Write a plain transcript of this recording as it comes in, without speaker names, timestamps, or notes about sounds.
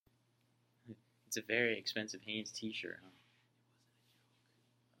It's a very expensive Hanes t-shirt, huh?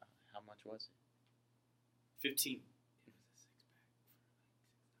 How much was it? 15.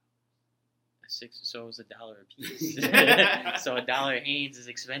 So it was $1 a piece. So $1 Hanes is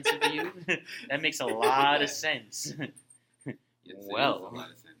expensive to you? That makes a lot of sense. Yes, Well. it makes a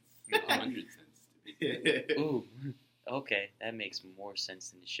lot of sense. 100 cents. Ooh, okay, that makes more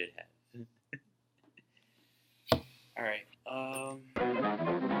sense than it should have. All right.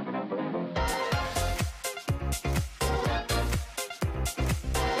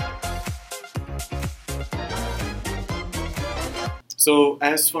 So,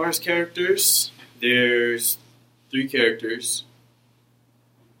 as far as characters, there's 3 characters.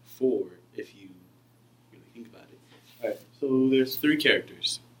 4, if you really think about it. Alright, so there's 3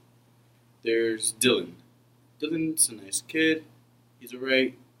 characters. There's Dylan. Dylan's a nice kid. He's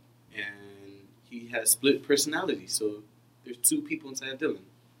alright. And he has split personality. So, there's 2 people inside Dylan.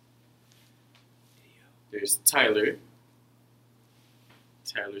 There's Tyler.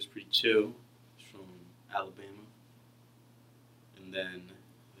 Tyler's pretty chill. He's from Alabama. And then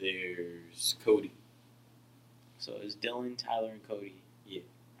there's Cody. So it's Dylan, Tyler, and Cody. Yeah.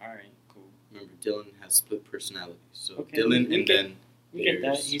 All right, cool. Remember, Dylan has split personality. So Okay, Dylan we and get- then You get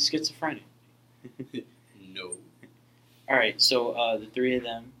that? there's... He's schizophrenic. No. All right, so the 3 of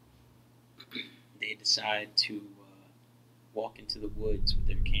them, they decide to walk into the woods with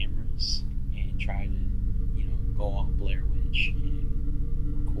their cameras and try to, go all Blair Witch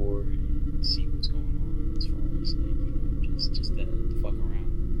and record and see what's going on as far as just to fuck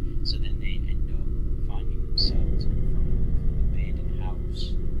around. So then they end up finding themselves in front of an abandoned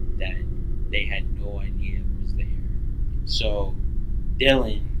house that they had no idea was there. So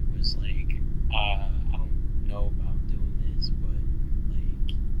Dylan was like, I don't know about doing this, but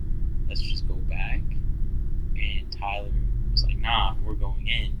let's just go back. And Tyler was like, nah, we're going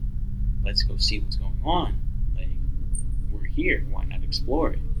in. Let's go see what's going on. We're here. Why not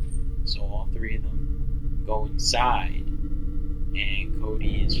explore it? So all 3 of them go inside, and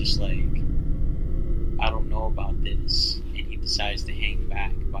Cody is just like, I don't know about this, and he decides to hang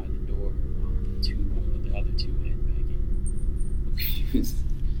back by the door while the other 2 head back in.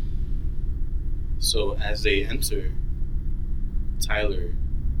 So as they enter, Tyler,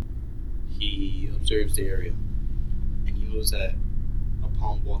 he observes the area, and he knows that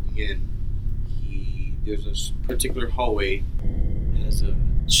upon walking in, there's a particular hallway that has a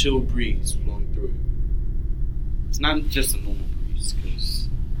chill breeze blowing through it. It's not just a normal breeze, because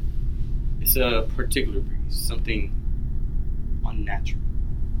it's a particular breeze, something unnatural.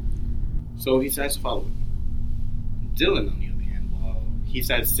 So he decides to follow it. Dylan, on the other hand, he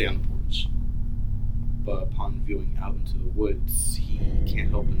decides to stay on the porch. But upon viewing out into the woods, he can't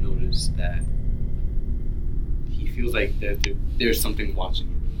help but notice that he feels like there's something watching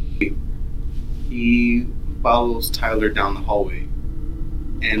him. He follows Tyler down the hallway,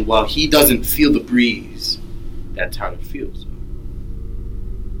 and while he doesn't feel the breeze that Tyler feels,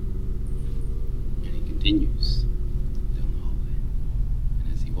 And he continues down the hallway.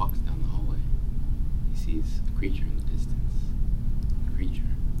 And as he walks down the hallway, he sees a creature in the distance. A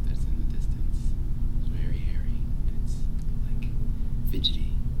creature that's in the distance is very hairy, and it's like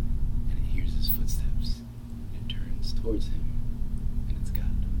fidgety. And it hears his footsteps, and it turns towards him. And it's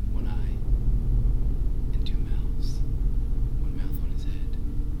got one eye and 2 mouths. One mouth on his head,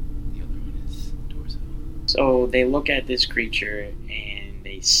 the other on his torso. So they look at this creature and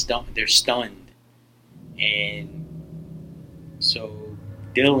they're stunned. And so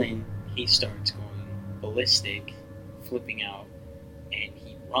Dylan, he starts going ballistic, flipping out, and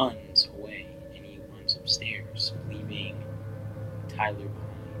he runs away and he runs upstairs, leaving Tyler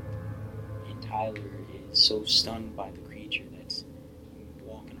behind. And Tyler is so stunned by the creature that's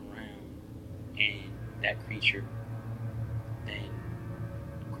walking around, and that creature then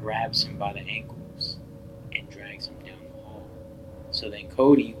grabs him by the ankles and drags him down the hall. So then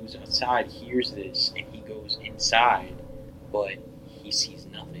Cody, who's outside, hears this and he goes inside, but he sees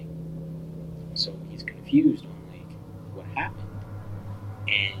nothing. So he's confused on what happened.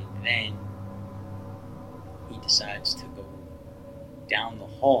 And then he decides to go down the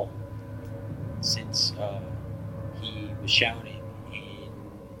hall since he was shouting and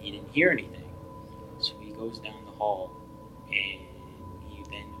he didn't hear anything. So he goes down the hall, and he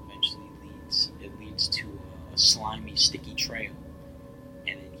then eventually leads to a slimy, sticky trail,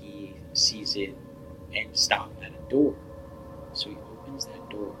 and then he sees it and stop at a door. So he opens that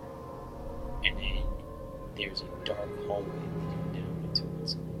door, and then there's a dark hallway leading down into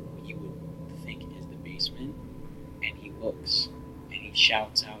what you would think is the basement. And he looks, and he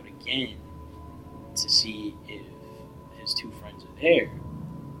shouts out again to see if his 2 friends are there,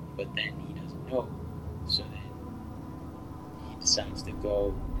 but then he doesn't no. So then he decides to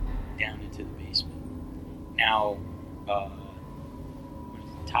go down into the basement. Now,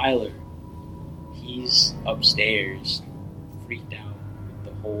 Tyler, he's upstairs, freaked out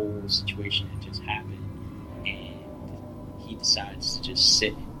with the whole situation that just happened, and he decides to just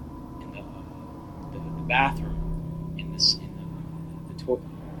sit in the bathroom in the toilet,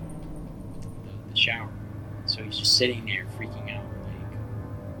 the shower. So he's just sitting there freaking out, like,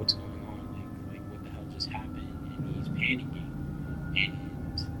 what's going on, like what the hell just happened, and he's panicking. And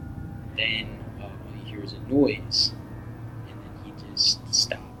then he hears a noise, and then he just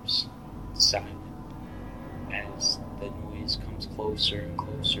stops, silent, as the noise comes closer and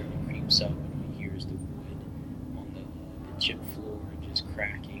closer and creeps up, and he hears the wood on the chip floor just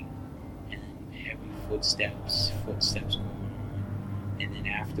cracking, and then heavy footsteps going on, and then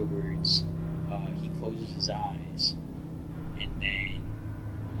afterwards he closes his eyes, and then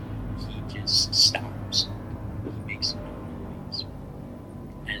he just stops. He makes no noise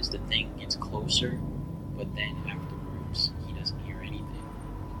as the thing gets closer, but then afterwards he doesn't hear anything.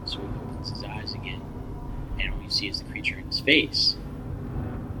 So he opens his eyes again, and all you see is the creature in his face.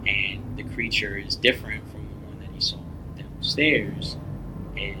 And the creature is different from the one that he saw downstairs,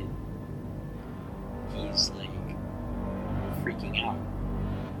 and he's like freaking out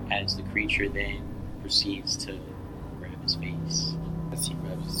as the creature then proceeds to grab his face. As he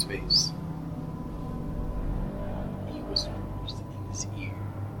grabs his face, he whispers in his ear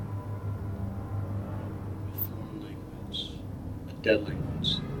a foreign language, a dead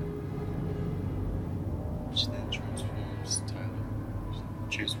language, which then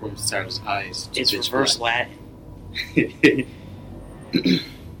transforms Tyler's eyes to It's pitch reverse black. Latin.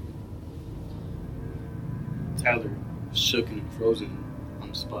 Tyler, shook and frozen on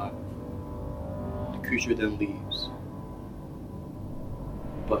the spot. The creature then leaves.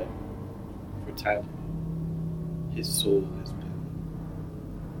 But for Tyler, his soul has been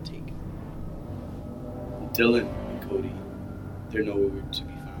taken. Dylan and Cody, they're nowhere to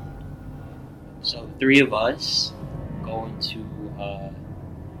be found. So the three of us go into the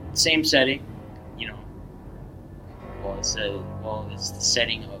same setting, you know. It's the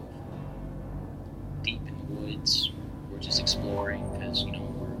setting of deep in the woods. We're just exploring because we're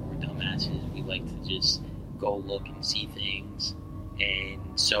dumbasses. We like to just go look and see things, and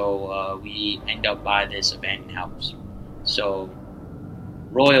so we end up by this abandoned house. So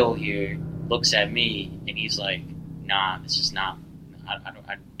Royal here looks at me and he's like, "Nah, this is not.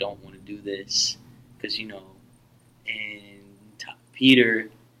 I don't want to do this because And Peter,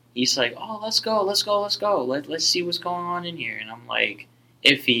 he's like, "Oh, let's go. Let's see what's going on in here." And I'm like,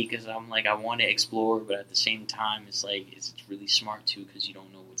 iffy because I'm like, I want to explore, but at the same time, it's like it's really smart too because you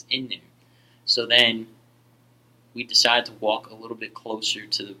don't know what's in there. So then we decide to walk a little bit closer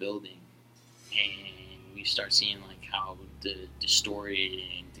to the building, and we start seeing like how distorted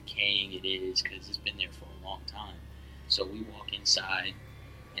and decaying it is because it's been there for a long time. So we walk inside,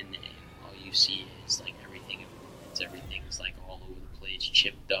 and then all you see is like everything's like all over the place,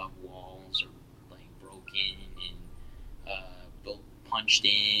 chipped up walls are like broken and punched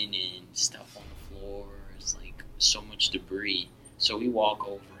in, and stuff on the floor. It's like so much debris. So we walk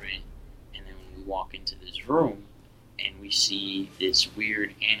over it, and then we walk into this room, and we see this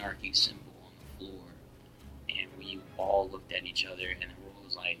weird anarchy symbol on the floor, and we all looked at each other, and the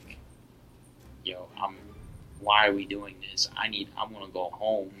was like, "Yo, why are we doing this? I want to go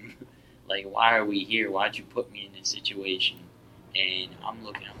home." Like, why are we here? Why'd you put me in this situation? And I'm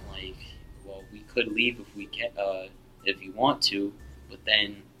like, well, we could leave if you want to, but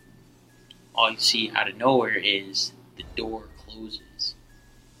then all you see out of nowhere is the door closes,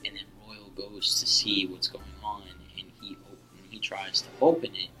 and then Royal goes to see what's going on, and he tries to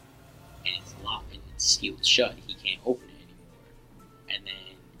open it, and it's locked and it's sealed shut. He can't open it anymore. And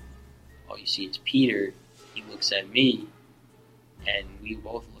then all you see is Peter. He looks at me, and we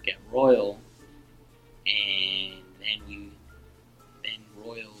both look at Royal, and then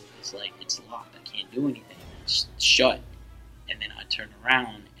Royal is like, "It's locked. I can't do anything. It's shut." And then I turn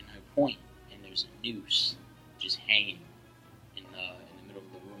around and I point, and there's a noose just hanging in the middle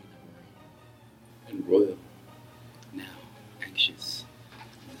of the room that we're in. And Royal, now anxious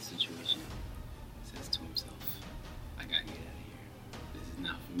in the situation, says to himself, "I gotta get out of here. This is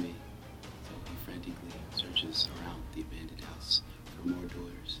not for me." So he frantically searches around the abandoned house for more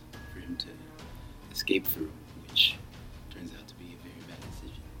doors for him to escape through, which turns out to be a very bad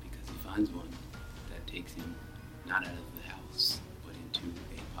decision because he finds one that takes him not out of the house but into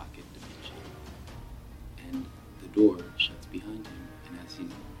a pocket dimension. And the door shuts behind him, and as he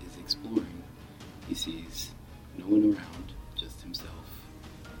is exploring, he sees no one around, just himself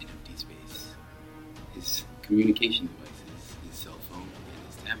in empty space. communication devices, his cell phone and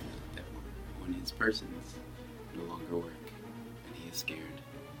his tablet that were on his persons, no longer work, and he is scared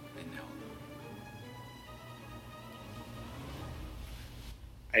and now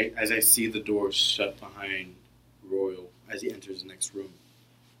alone. As I see the door shut behind Royal as he enters the next room,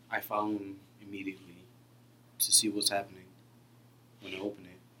 I follow him immediately to see what's happening. When I open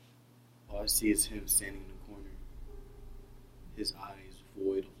it, all I see is him standing in the corner, his eyes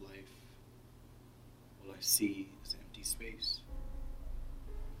void of life. All I see is empty space.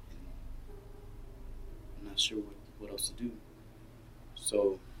 And I'm not sure what else to do.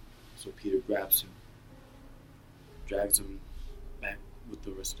 So Peter grabs him, drags him back with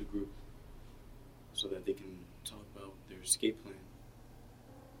the rest of the group so that they can talk about their escape plan.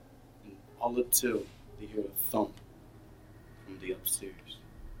 And all until they hear a thump from the upstairs.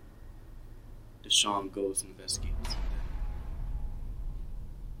 Deshaun goes and investigates.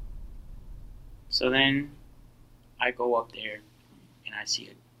 So then I go up there and I see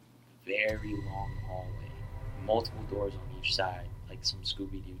a very long hallway, multiple doors on each side, like some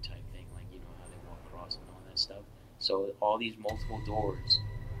Scooby-Doo type thing, like you know how they walk across and all that stuff. So all these multiple doors,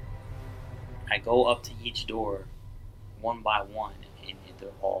 I go up to each door one by one and they're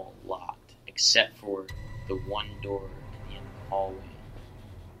all locked except for the one door at the end of the hallway.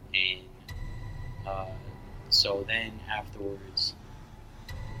 And so then afterwards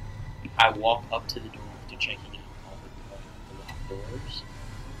I walk up to the door after checking out all the locked doors,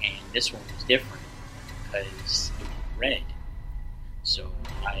 and this one was different because it was red. So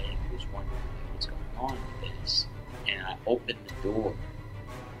I was wondering what's going on with this, and I opened the door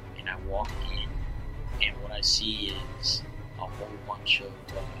and I walk in, and what I see is a whole bunch of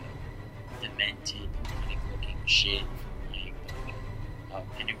demented, looking shit from like a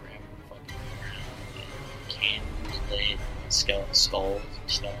pentagram fucking around and candles lit, skeleton skulls and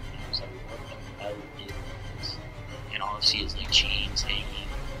stuff. And I was like, what the hell is this? And all I see is like chains hanging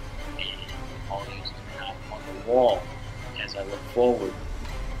and all these. And on the wall, as I look forward,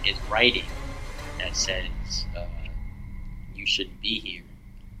 is writing that says, "You shouldn't be here."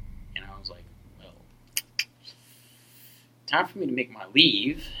 And I was like, well, time for me to make my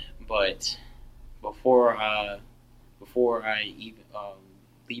leave. But before I even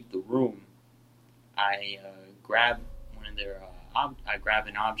leave the room, I grab one of their I grab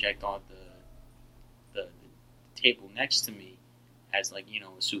an object on the table next to me as like, you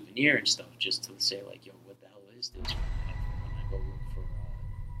know, a souvenir and stuff, just to say like, yo, what the hell is this? When I go look for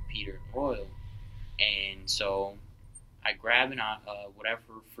Peter and Royal. And so I grab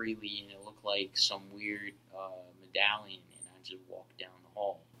whatever freely, and it looked like some weird medallion, and I just walk down the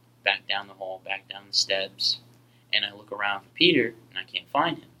hall, back down the steps, and I look around for Peter, and I can't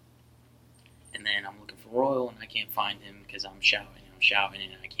find him. And then I'm looking for Royal, and I can't find him because I'm shouting,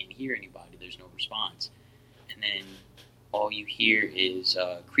 and I can't hear anybody. There's no response. And then all you hear is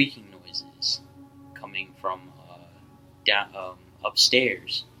creaking noises coming from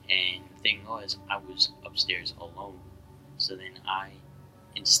upstairs. And the thing was, I was upstairs alone. So then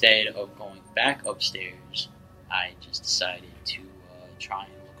instead of going back upstairs, I just decided to try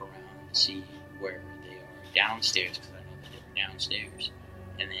and look around and see where they are downstairs, because I know that they're downstairs.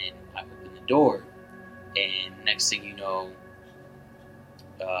 And then I open the door, and next thing you know,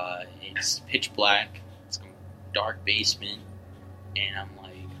 it's pitch black. It's a dark basement, and I'm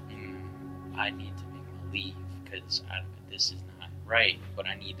like, I need to make my leave because this is not right. But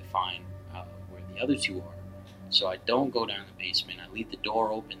I need to find where the other two are. So I don't go down the basement. I leave the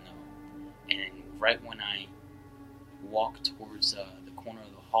door open though, and right when I walk towards the corner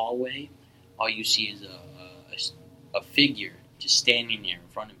of the hallway, all you see is a figure just standing there in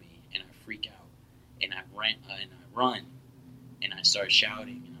front of me, and I freak out, and I run, and I start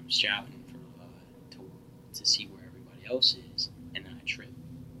shouting, and I'm shouting to see where everybody else is, and then I trip.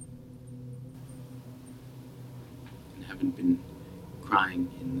 And haven't been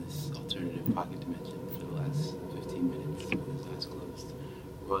crying in this alternative pocket dimension for the last 15 minutes with his eyes closed.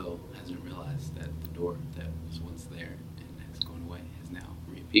 Royal hasn't realized that the door that was once there and has gone away has now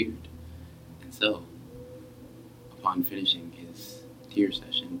reappeared. And so, upon finishing his tear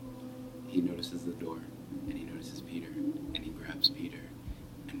session, he notices the door, and he notices Peter, and he grabs Peter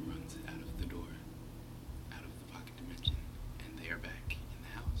and runs out of the door, out of the pocket dimension, and they are back in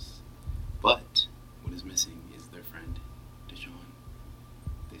the house. But what is missing is their friend, Deshaun.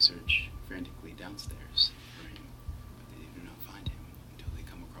 They search frantically downstairs for him, but they do not find him until they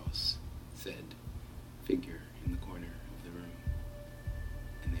come across said figure in the corner of the room.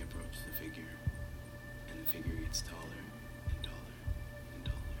 And they approach the figure, and the figure gets taller and taller and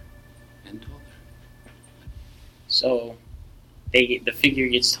taller and taller. So the figure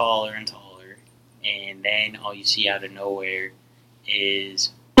gets taller and taller, And then all you see out of nowhere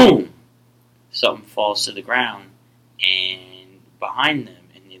is boom! Something falls to the ground, and behind them,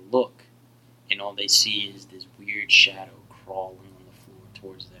 and they look, and all they see is this weird shadow crawling on the floor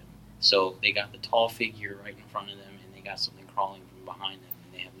towards them. So they got the tall figure right in front of them, and they got something crawling from behind them,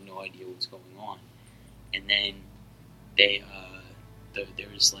 and they have no idea what's going on. And then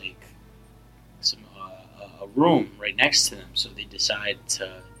there's like a room right next to them, so they decide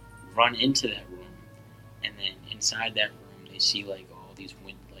to run into that room. And then inside that room, they see like all these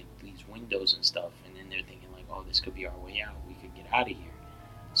windows and stuff, and then they're thinking like, oh, this could be our way out. We could get out of here.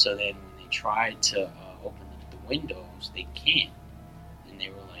 So then when they try to open the windows, they can't. And they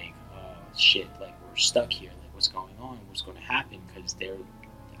were like, shit, like we're stuck here. Like what's going on? What's going to happen? Because they're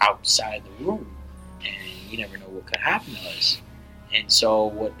outside the room, and you never know what could happen to us. And so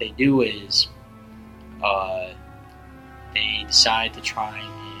what they do is they decide to try and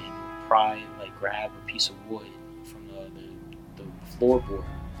grab a piece of wood from the floorboard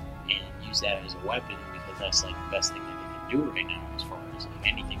and use that as a weapon, because that's like the best thing that they can do right now as far as like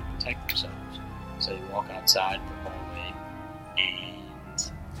anything to protect themselves. So they walk outside the hallway,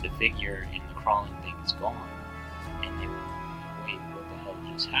 and the figure in the crawling thing is gone, and they were like, wait, what the hell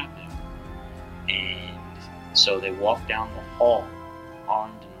just happened? And so they walk down the hall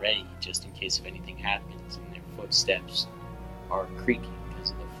armed and ready just in case if anything happens, and their footsteps are creaking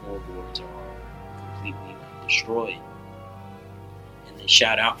because the floorboards are completely like destroyed. And they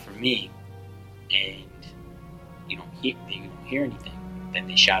shout out for me, and you don't hear anything. Then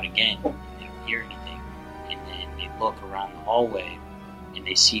they shout again, and they don't hear anything. And then they look around the hallway, and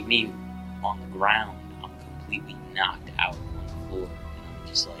they see me on the ground. I'm completely knocked out on the floor, and I'm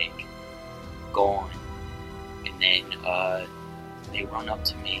just like gone. And then they run up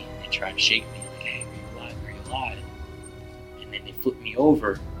to me and they try to shake me like, hey, are you alive? Are you alive? And then they flip me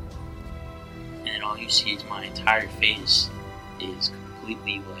over, and then all you see is my entire face is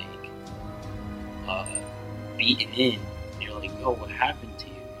completely like beaten in. And you're like, yo, what happened to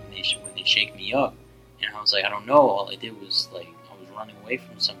you? And when they shake me up, and I was like, I don't know. All I did was like I was running away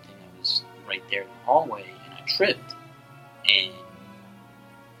from something that was right there in the hallway, and I tripped. And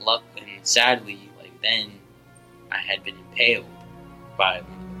sadly, like then I had been impaled by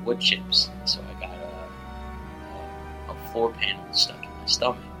one of the wood chips, so I got a floor panel stuck in my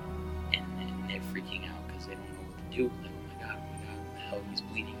stomach, and they're freaking out because they don't know what to do. Like, oh my god, what the hell, he's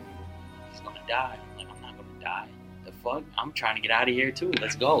bleeding, he's gonna die. I'm like, I'm not gonna die. The fuck? I'm trying to get out of here too.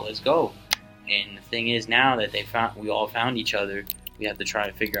 Let's go. And the thing is, now that we all found each other, we have to try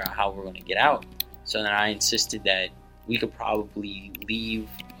to figure out how we're gonna get out. So then I insisted that we could probably leave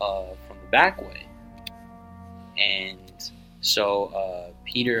from the back way, and so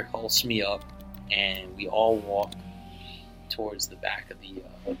Peter holds me up, and we all walk towards the back of the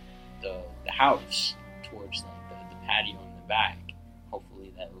house, towards like the patio in the back.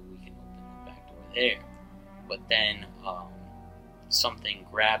 Hopefully that we can open the back door there. But then something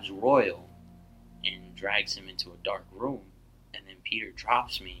grabs Royal and drags him into a dark room, and then Peter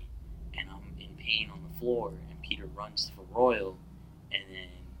drops me, and I'm in pain on the floor, and Peter runs for Royal, and then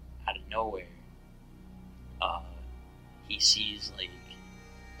out of nowhere he sees like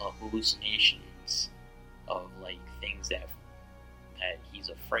hallucinations of like things that he's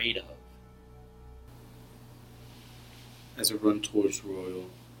afraid of. As I run towards Royal,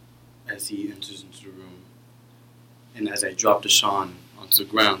 as he enters into the room, and as I drop Deshaun onto the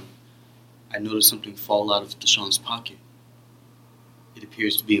ground, I notice something fall out of Deshaun's pocket. It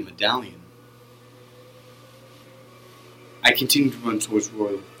appears to be a medallion. I continue to run towards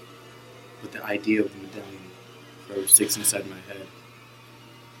Royal, but the idea of the medallion forever sticks inside my head.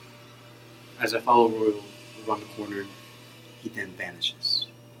 As I follow Royal around the corner, he then vanishes.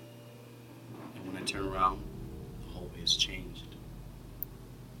 And when I turn around, the hallway has changed.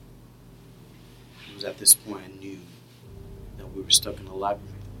 It was at this point I knew that we were stuck in a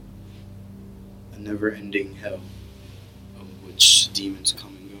labyrinth, a never-ending hell of which demons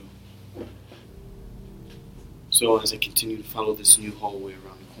come and go. So as I continue to follow this new hallway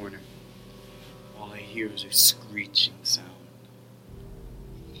around the corner, all I hear is a screeching sound.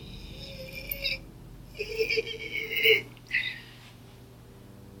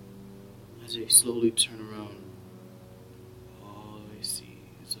 As I slowly turn around, all I see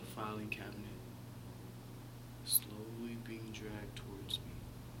is a filing cabinet slowly being dragged towards me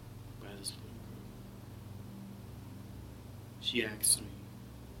by this little girl. She asks me,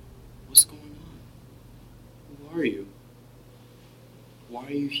 "What's going on? Who are you? Why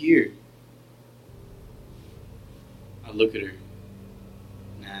are you here?" I look at her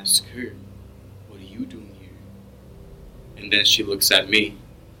and ask her, "What are you doing here?" And then she looks at me.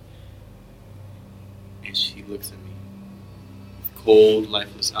 looks at me with cold,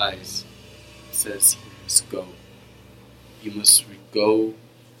 lifeless eyes. He says, "You must go. You must go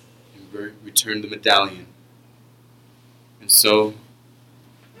and return the medallion." And so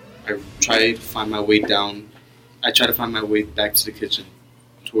I try to find my way down. I try to find my way back to the kitchen,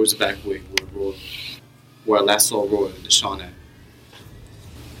 towards the back way where I last saw Roy and Deshawn at.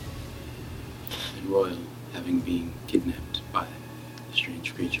 And Royal, having been kidnapped by the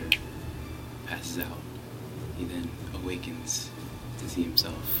strange creature, passes out. He then awakens to see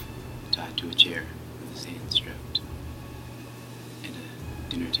himself tied to a chair with his hands strapped at a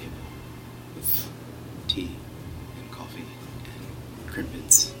dinner table with tea and coffee and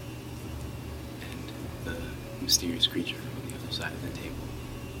crimpets and the mysterious creature on the other side of the table.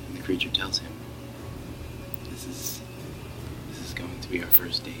 And the creature tells him, this is going to be our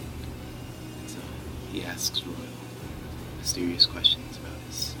first date. And so he asks Royal mysterious questions about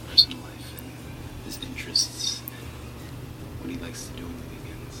his personal life and his interests and what he likes to do on the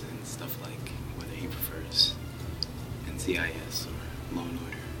weekends and stuff like whether he prefers NCIS or Law and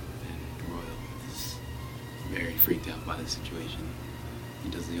Order. And Royal is very freaked out by the situation. He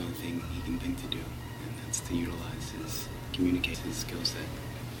does the only thing he can think to do, and that's to utilize his skill set,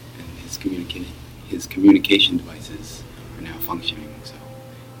 and his communication devices are now functioning. So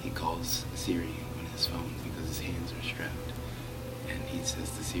he calls Siri on his phone because his hands are strapped, and he says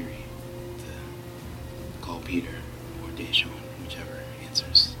to Siri to call Peter or Deshawn, whichever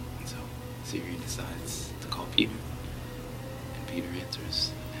answers. And so Siri decides to call Peter, and Peter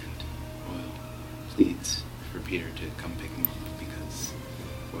answers, and Royal pleads for Peter to come pick him up because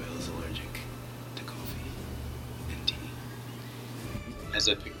Royal is allergic to coffee and tea. As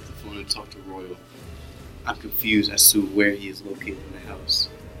I pick up the phone and talk to Royal, I'm confused as to where he is located in the house.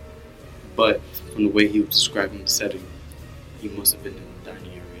 But from the way he was describing the setting, he must have been in the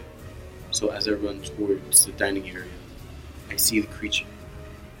dining area. So as I run towards the dining area, I see the creature.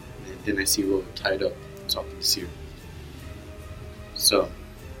 And then I see Royal tied up, talking to Siri. So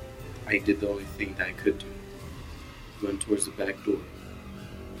I did the only thing that I could do. Run towards the back door,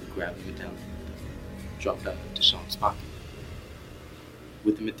 grab the medallion, dropped out of Deshawn's pocket.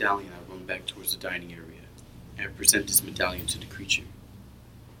 With the medallion, I run back towards the dining area and present this medallion to the creature,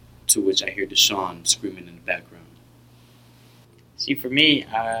 to which I hear Deshawn screaming in the background. See, for me,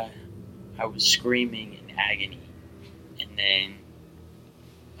 I was screaming in agony, and then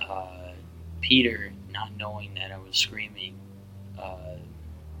Peter, not knowing that I was screaming,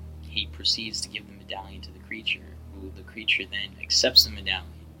 he proceeds to give the medallion to the creature, who the creature then accepts the medallion,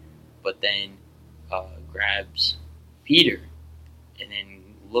 but then grabs Peter and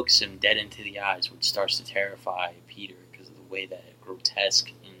then looks him dead into the eyes, which starts to terrify Peter because of the way that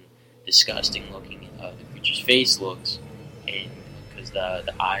grotesque and disgusting looking the creature's face looks, and because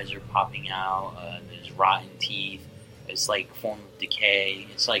the eyes are popping out, there's rotten teeth, it's like form of decay,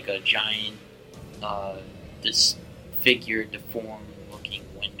 it's like a giant disfigured, deformed looking,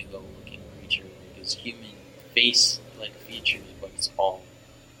 wendigo looking creature, like this human face like features, but it's all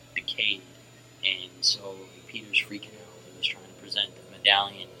decayed. And so Peter's freaking out, and he's trying to present the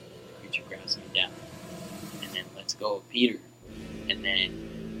medallion, and the creature grabs the medallion and then lets go of Peter. And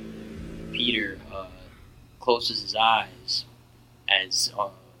then Peter closes his eyes as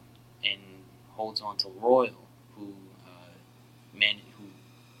and holds on to Royal, who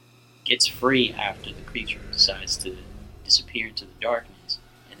gets free after the creature decides to disappear into the darkness,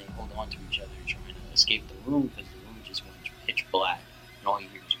 and they hold on to each other trying to escape the room because the room just went pitch black, and all you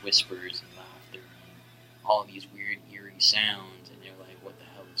hear is whispers and laughter and all these weird eerie sounds, and they're like, what the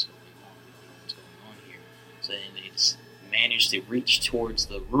hell is going on? We don't know what's going on here. So then they just manage to reach towards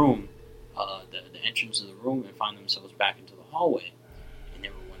the room, the entrance of the room, and find themselves back into the hallway, and they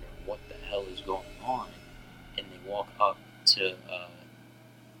were wondering what the hell is going on, and they walk up to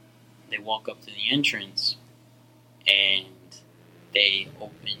the entrance, and they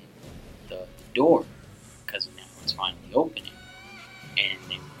open the door because now it's finally opening, and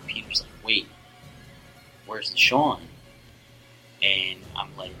then Peter's like, wait, where's Deshawn? And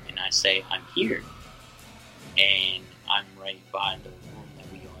I'm like, and I say, I'm here, and I'm right by the room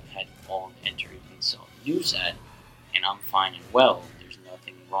that we all had all entered and saw the news at, and I'm fine and well. There's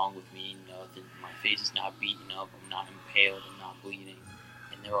nothing wrong with me, nothing. My face is not beaten up, I'm not impaled, I'm not bleeding,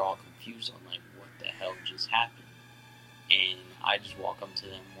 and they're all confused on like, what the hell just happened? And I just walk up to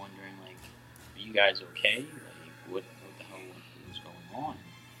them wondering like, are you guys okay? Like, what the hell was going on?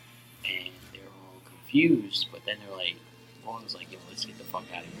 And they're all confused, but then they're like, Roland's like, yo, let's get the fuck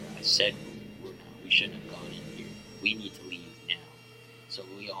out of here. I said we shouldn't have gone in here. We need to leave now. So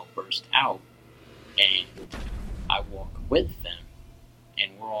we all burst out, and I walk with them,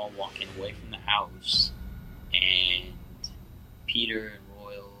 and we're all walking away from the house, And Peter and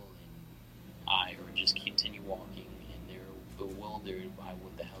Royal and I are just continue walking, and they're bewildered by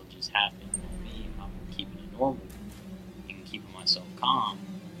what the hell just happened. Me, I'm keeping it normal and keeping myself calm.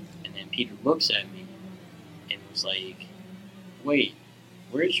 And then Peter looks at me and was like, "Wait,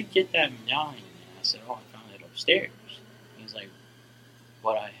 where did you get that medallion?" And I said, "Oh, I found it upstairs." He was like,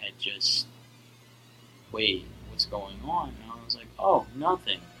 "But I had just, wait, what's going on?" And I was like, "Oh,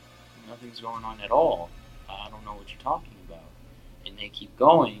 nothing. Nothing's going on at all. I don't know what you're talking about." And they keep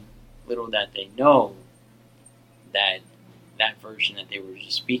going, little that they know that that version that they were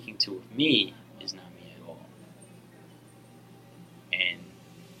just speaking to of me is not me at all. And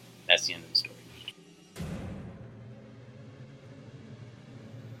that's the end of the story.